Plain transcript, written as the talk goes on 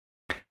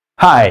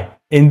Hi,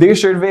 in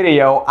this short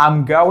video,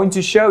 I'm going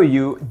to show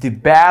you the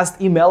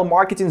best email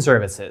marketing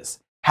services.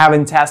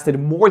 Having tested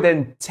more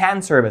than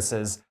 10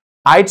 services,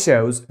 I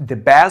chose the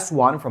best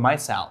one for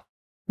myself.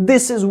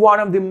 This is one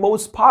of the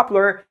most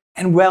popular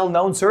and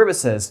well-known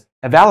services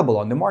available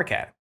on the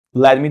market.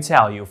 Let me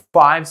tell you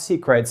 5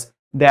 secrets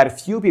that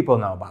few people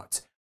know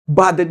about,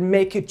 but that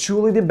make it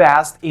truly the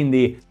best in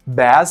the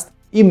best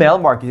email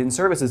marketing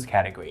services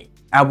category.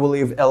 I will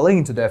leave a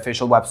link to the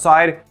official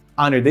website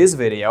under this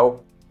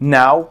video.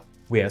 Now,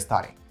 we are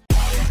starting.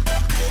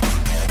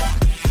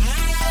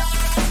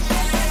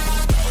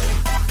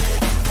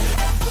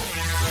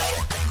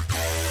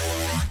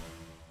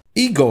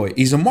 Egoi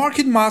is a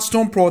market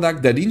milestone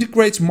product that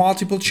integrates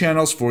multiple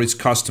channels for its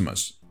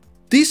customers.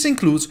 This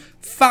includes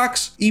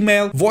fax,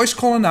 email, voice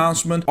call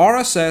announcement,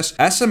 RSS,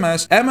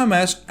 SMS,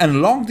 MMS,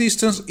 and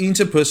long-distance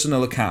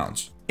interpersonal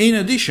accounts. In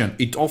addition,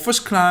 it offers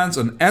clients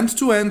an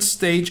end-to-end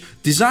stage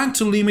designed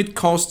to limit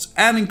costs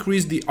and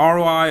increase the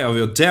ROI of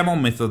your demo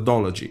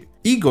methodology.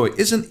 Egoi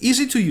is an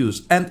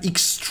easy-to-use and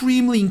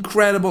extremely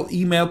incredible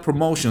email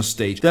promotion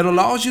stage that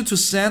allows you to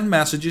send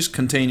messages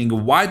containing a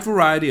wide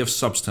variety of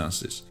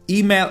substances.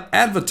 Email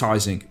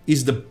advertising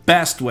is the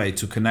best way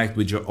to connect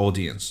with your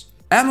audience.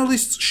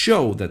 Analysts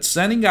show that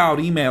sending out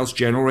emails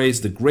generates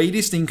the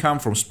greatest income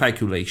from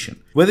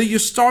speculation. Whether you're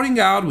starting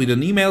out with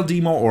an email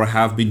demo or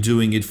have been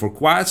doing it for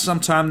quite some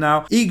time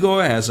now,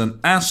 Egoi has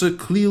an answer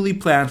clearly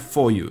planned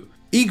for you.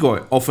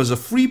 Egoi offers a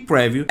free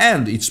preview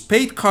and its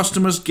paid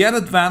customers get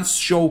advanced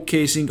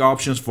showcasing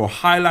options for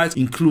highlights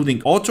including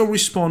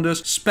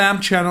autoresponders,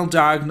 spam channel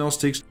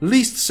diagnostics,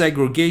 list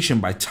segregation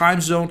by time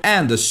zone,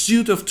 and a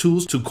suite of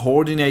tools to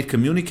coordinate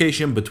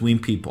communication between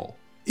people.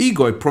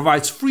 Egoi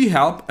provides free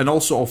help and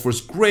also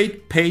offers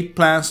great paid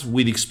plans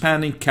with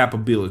expanding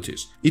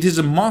capabilities. It is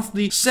a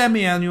monthly,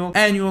 semi-annual,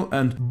 annual,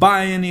 and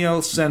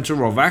biennial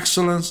center of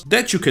excellence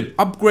that you can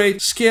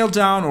upgrade, scale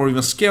down, or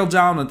even scale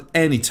down at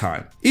any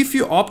time. If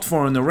you opt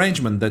for an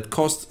arrangement that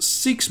costs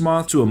 6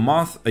 months to a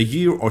month, a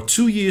year, or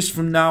 2 years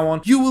from now on,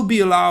 you will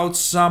be allowed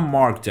some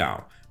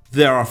markdown.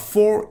 There are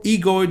 4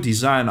 Egoi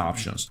design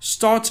options: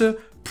 Starter,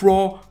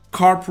 Pro,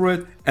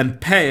 Corporate,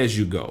 and Pay As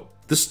You Go.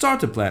 The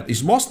starter plan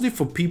is mostly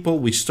for people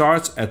which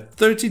starts at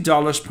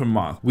 $30 per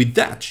month. With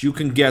that, you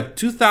can get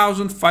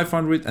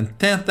 2,500 and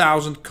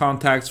 10,000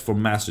 contacts for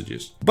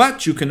messages.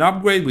 But you can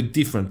upgrade with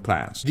different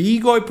plans. The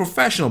Egoi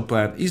Professional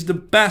plan is the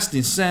best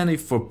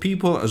incentive for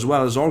people as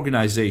well as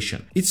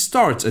organization. It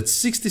starts at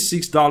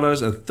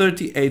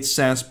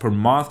 $66.38 per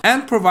month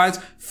and provides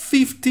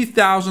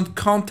 50,000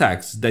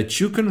 contacts that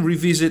you can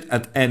revisit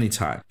at any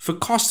time. For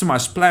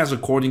customized plans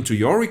according to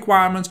your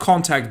requirements,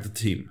 contact the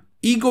team.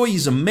 Egoi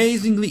is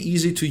amazingly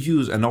easy to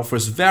use and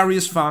offers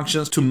various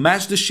functions to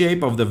match the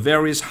shape of the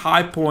various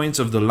high points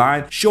of the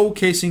line,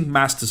 showcasing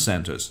master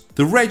centers.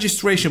 The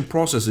registration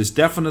process is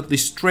definitely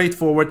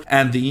straightforward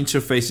and the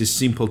interface is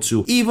simple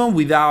too, even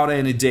without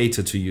any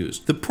data to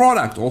use. The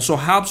product also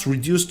helps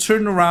reduce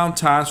turnaround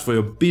times for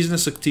your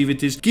business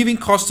activities, giving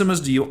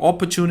customers the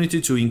opportunity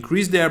to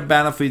increase their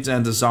benefits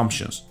and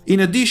assumptions.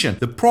 In addition,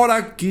 the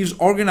product gives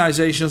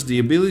organizations the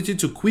ability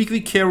to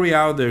quickly carry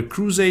out their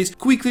crusades,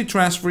 quickly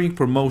transferring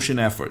promotion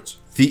efforts.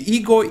 The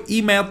Egoi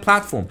email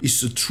platform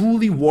is a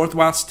truly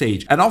worthwhile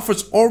stage and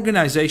offers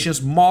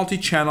organizations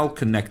multi-channel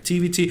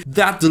connectivity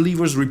that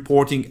delivers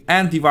reporting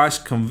and device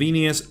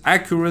convenience,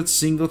 accurate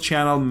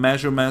single-channel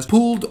measurements,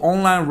 pooled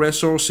online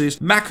resources,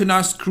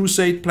 mechanized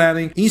crusade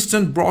planning,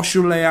 instant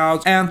brochure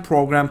layouts, and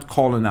programmed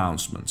call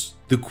announcements.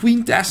 The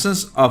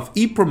quintessence of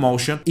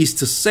e-promotion is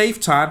to save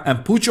time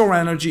and put your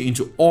energy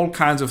into all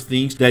kinds of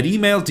things that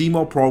email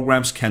demo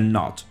programs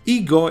cannot.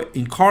 Egoi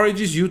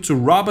encourages you to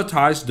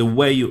robotize the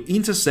way you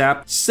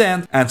intercept,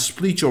 send, and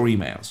split your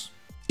emails.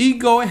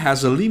 Egoi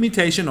has a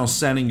limitation on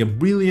sending a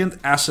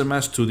brilliant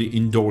SMS to the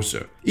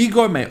endorser.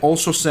 Egoi may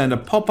also send a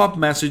pop-up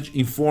message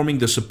informing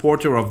the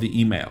supporter of the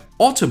email.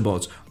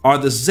 Autobots are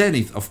the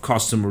zenith of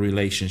customer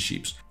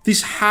relationships.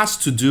 This has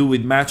to do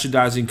with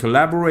merchandising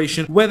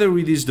collaboration, whether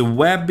it is the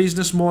web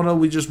business model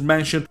we just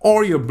mentioned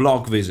or your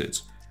blog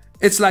visits.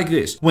 It's like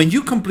this: when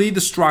you complete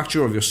the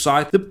structure of your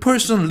site, the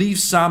person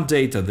leaves some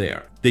data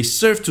there. They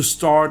serve to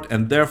start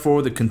and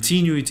therefore the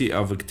continuity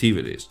of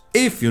activities.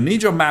 If you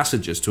need your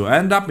messages to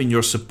end up in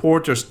your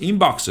supporters'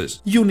 inboxes,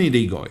 you need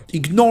Egoi.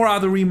 Ignore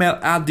other email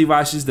ad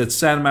devices that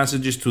send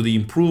messages to the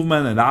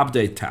improvement and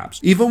update tabs.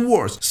 Even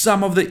worse,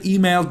 some of the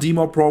email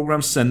demo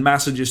programs send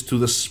messages to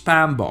the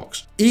spam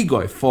box.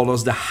 Egoi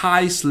follows the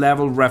highest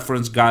level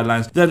reference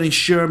guidelines that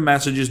ensure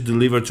messages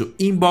deliver to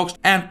inbox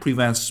and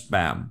prevent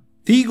spam.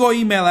 The Egoi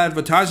email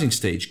advertising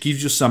stage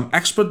gives you some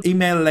expert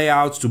email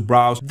layouts to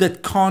browse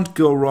that can't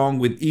go wrong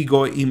with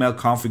Egoi email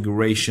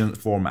configuration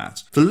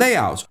formats.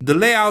 The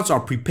layouts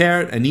are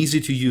prepared and easy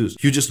to use.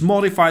 You just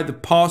modify the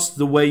posts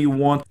the way you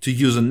want to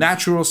use a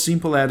natural,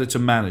 simple editor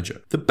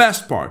manager. The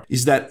best part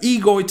is that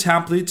Egoi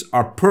templates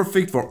are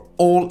perfect for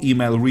all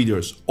email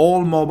readers,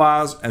 all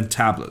mobiles and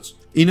tablets.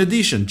 In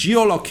addition,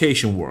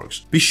 geolocation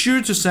works. Be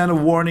sure to send a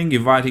warning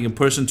inviting a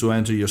person to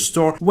enter your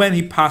store when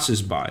he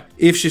passes by.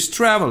 If she's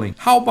traveling,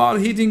 how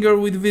about hitting her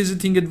with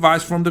visiting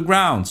advice from the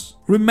grounds?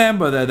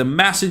 Remember that the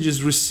message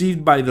is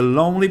received by the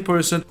lonely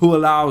person who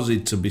allows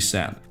it to be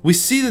sent. We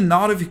see the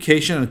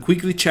notification and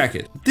quickly check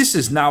it. This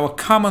is now a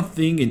common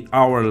thing in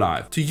our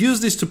life. To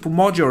use this to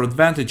promote your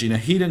advantage in a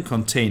hidden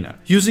container.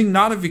 Using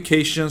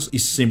notifications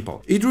is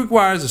simple. It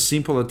requires a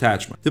simple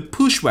attachment. The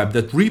push web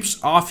that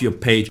rips off your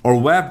page or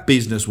web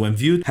business when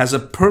viewed has a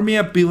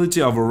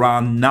permeability of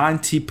around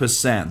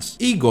 90%.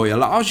 Egoi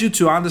allows you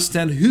to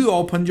understand who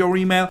opened your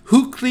email,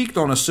 who clicked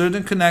on a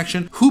certain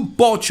connection, who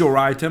bought your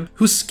item,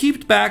 who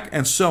skipped back,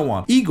 and so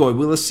on. Egoi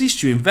will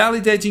assist you in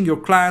validating your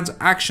client's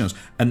actions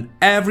and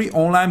every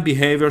online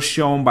behavior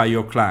shown by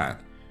your client.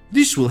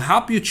 This will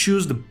help you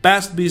choose the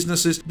best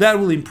businesses that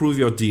will improve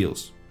your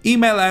deals.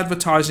 Email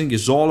advertising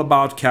is all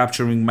about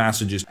capturing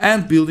messages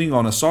and building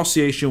on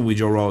association with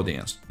your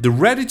audience. The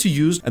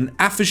ready-to-use and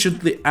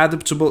efficiently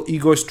adaptable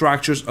Egoi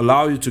structures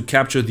allow you to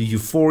capture the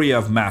euphoria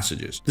of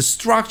messages. The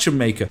Structure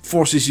Maker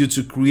forces you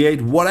to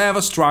create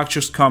whatever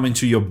structures come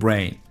into your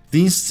brain.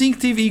 The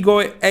instinctive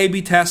Egoi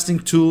A/B testing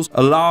tools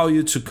allow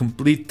you to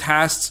complete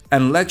tests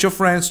and let your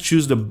friends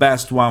choose the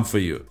best one for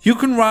you. You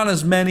can run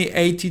as many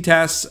AT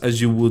tests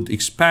as you would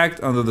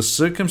expect under the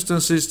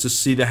circumstances to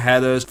see the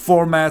headers,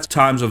 formats,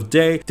 times of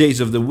day, days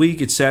of the week,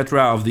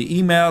 etc. of the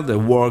email that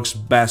works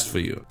best for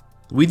you.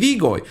 With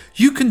Egoi,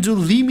 you can do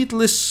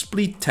limitless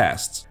split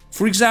tests.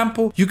 For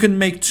example, you can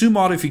make 2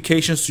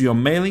 modifications to your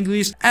mailing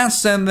list and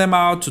send them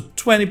out to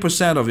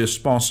 20% of your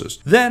sponsors.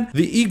 Then,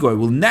 the Egoi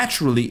will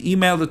naturally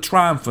email the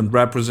triumphant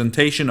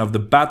representation of the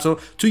battle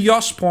to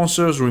your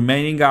sponsors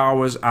remaining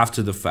hours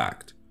after the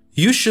fact.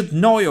 You should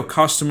know your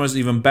customers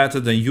even better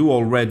than you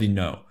already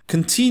know.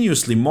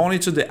 Continuously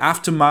monitor the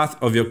aftermath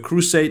of your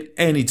crusade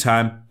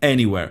anytime,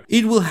 anywhere.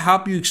 It will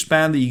help you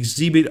expand the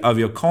exhibit of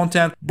your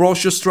content,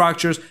 brochure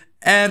structures,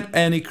 and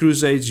any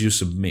crusades you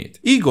submit.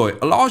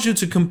 Egoi allows you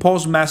to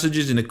compose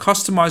messages in a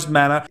customized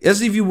manner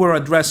as if you were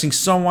addressing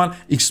someone,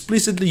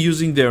 explicitly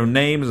using their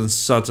names and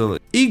subtly.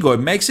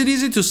 Egoi makes it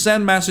easy to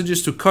send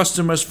messages to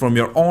customers from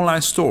your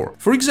online store.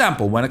 For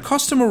example, when a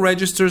customer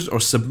registers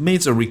or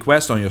submits a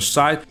request on your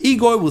site,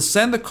 Egoi will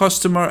send the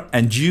customer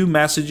and you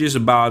messages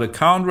about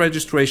account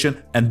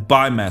registration and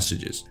buy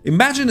messages.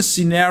 Imagine a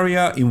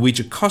scenario in which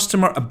a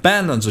customer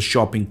abandons a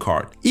shopping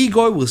cart.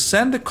 Egoi will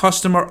send the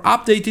customer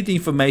updated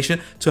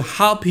information to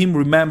help him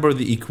remember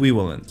the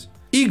equivalent.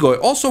 Egoi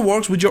also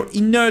works with your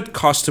inert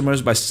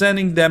customers by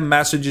sending them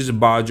messages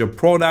about your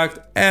product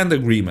and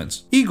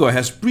agreements. Egoi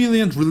has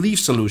brilliant relief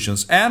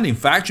solutions and in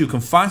fact you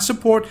can find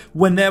support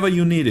whenever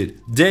you need it,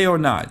 day or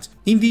night.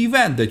 In the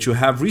event that you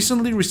have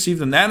recently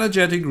received an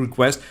energetic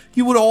request,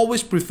 you would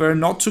always prefer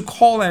not to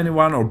call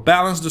anyone or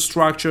balance the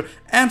structure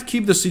and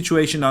keep the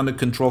situation under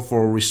control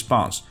for a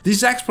response.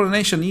 This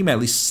explanation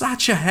email is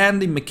such a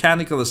handy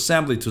mechanical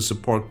assembly to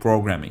support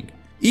programming.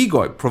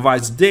 Egoi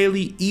provides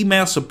daily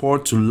email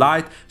support to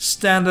light,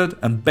 standard,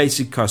 and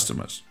basic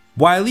customers.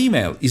 While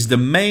email is the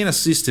main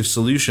assistive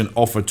solution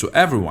offered to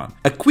everyone,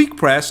 a quick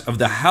press of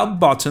the help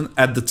button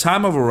at the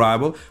time of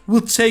arrival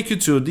will take you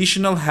to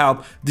additional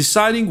help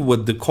deciding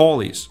what the call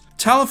is.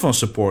 Telephone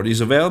support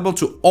is available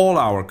to all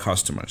our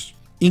customers.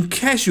 In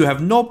case you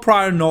have no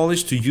prior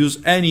knowledge to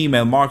use any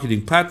email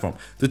marketing platform,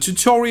 the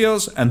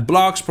tutorials and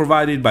blogs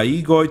provided by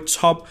Egoi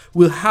Top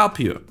will help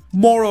you.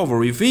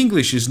 Moreover, if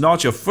English is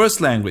not your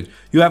first language,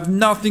 you have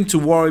nothing to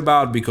worry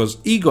about because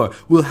Egoi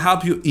will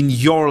help you in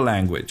your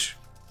language.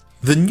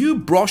 The new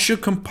brochure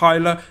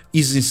compiler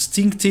is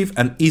instinctive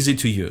and easy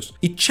to use.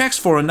 It checks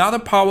for another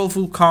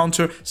powerful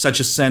counter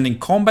such as sending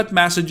combat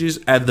messages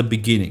at the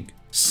beginning.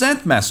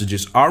 Sent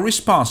messages are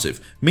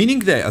responsive, meaning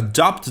they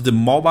adopt the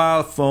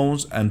mobile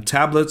phones and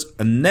tablets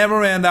and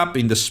never end up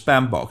in the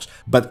spam box,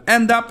 but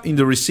end up in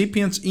the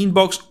recipient's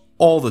inbox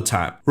all the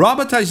time.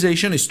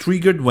 Robotization is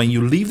triggered when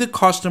you leave the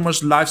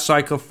customer's life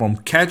cycle from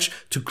catch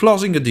to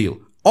closing a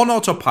deal on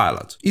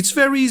autopilot. It's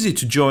very easy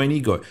to join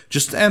Egoi.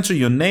 Just enter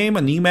your name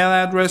and email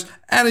address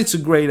and it's a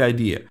great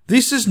idea.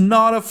 This is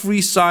not a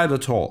free site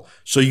at all,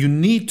 so you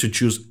need to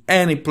choose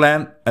any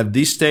plan at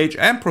this stage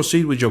and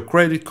proceed with your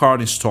credit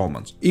card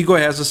installments. Egoi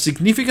has a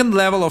significant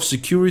level of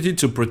security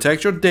to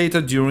protect your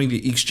data during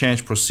the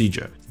exchange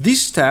procedure.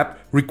 This step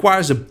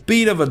requires a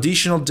bit of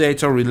additional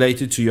data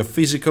related to your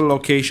physical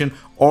location,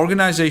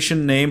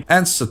 organization name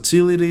and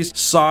utilities,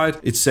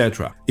 site,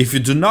 etc. If you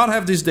do not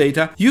have this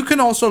data, you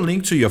can also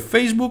link to your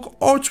Facebook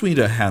or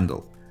Twitter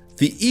handle.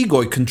 The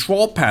Egoi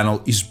control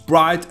panel is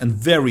bright and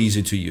very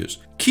easy to use.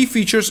 Key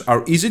features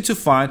are easy to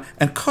find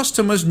and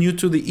customers new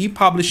to the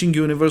e-publishing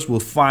universe will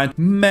find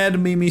Mad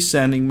Mimi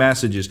sending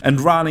messages and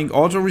running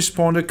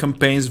autoresponder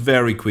campaigns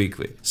very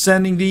quickly.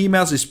 Sending the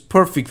emails is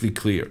perfectly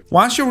clear.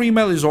 Once your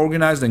email is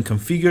organized and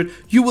configured,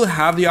 you will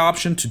have the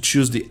option to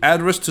choose the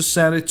address to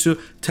send it to,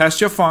 test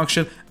your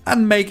function,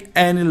 and make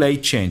any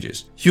late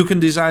changes. You can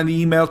design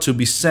the email to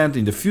be sent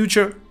in the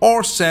future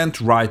or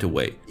sent right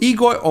away.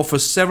 Egoi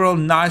offers several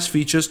nice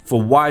features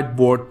for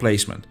whiteboard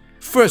placement.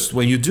 First,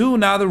 when you do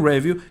another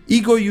review,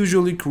 Ego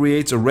usually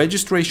creates a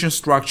registration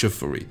structure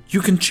for it. You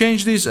can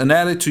change this and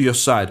add it to your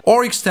site,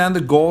 or extend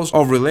the goals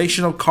of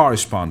relational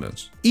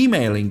correspondence.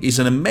 Emailing is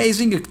an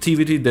amazing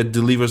activity that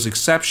delivers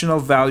exceptional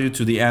value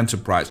to the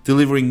enterprise,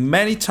 delivering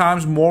many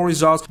times more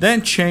results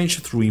than change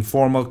through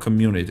informal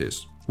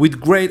communities. With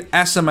great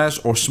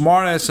SMS or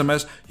smart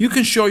SMS, you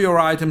can show your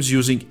items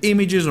using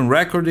images and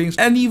recordings,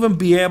 and even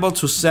be able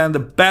to send the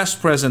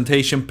best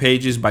presentation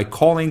pages by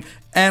calling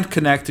and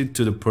connecting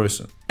to the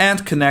person.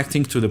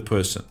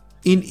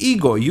 In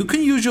Ego, you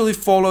can usually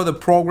follow the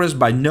progress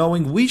by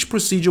knowing which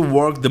procedure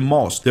worked the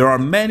most. There are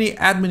many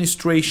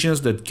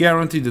administrations that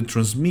guarantee the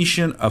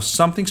transmission of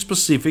something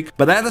specific,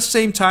 but at the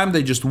same time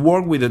they just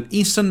work with an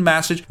instant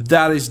message,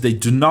 that is, they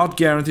do not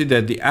guarantee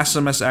that the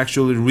SMS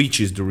actually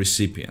reaches the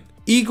recipient.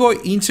 Ego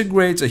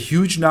integrates a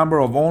huge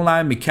number of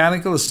online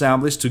mechanical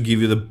assemblies to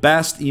give you the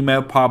best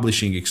email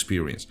publishing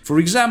experience. For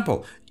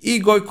example,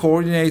 Ego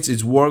coordinates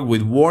its work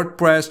with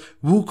WordPress,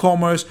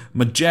 WooCommerce,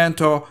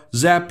 Magento,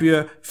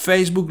 Zapier,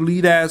 Facebook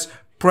Lead Ads,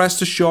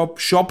 PrestaShop,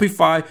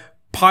 Shopify,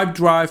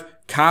 Pipedrive,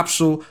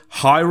 Capsule,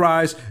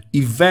 Highrise,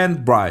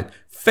 Eventbrite,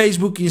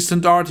 Facebook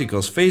Instant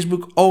Articles,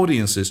 Facebook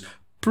Audiences,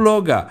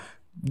 Plugga,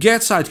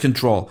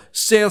 GetSiteControl,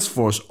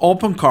 Salesforce,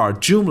 OpenCart,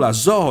 Joomla,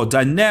 Zoho,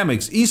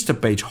 Dynamics,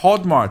 Instapage,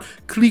 Hotmart,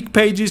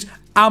 ClickPages,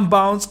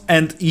 Unbounce,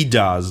 and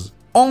eDoes.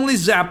 Only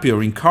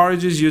Zapier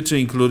encourages you to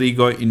include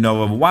Ego in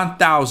over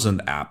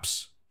 1,000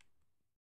 apps.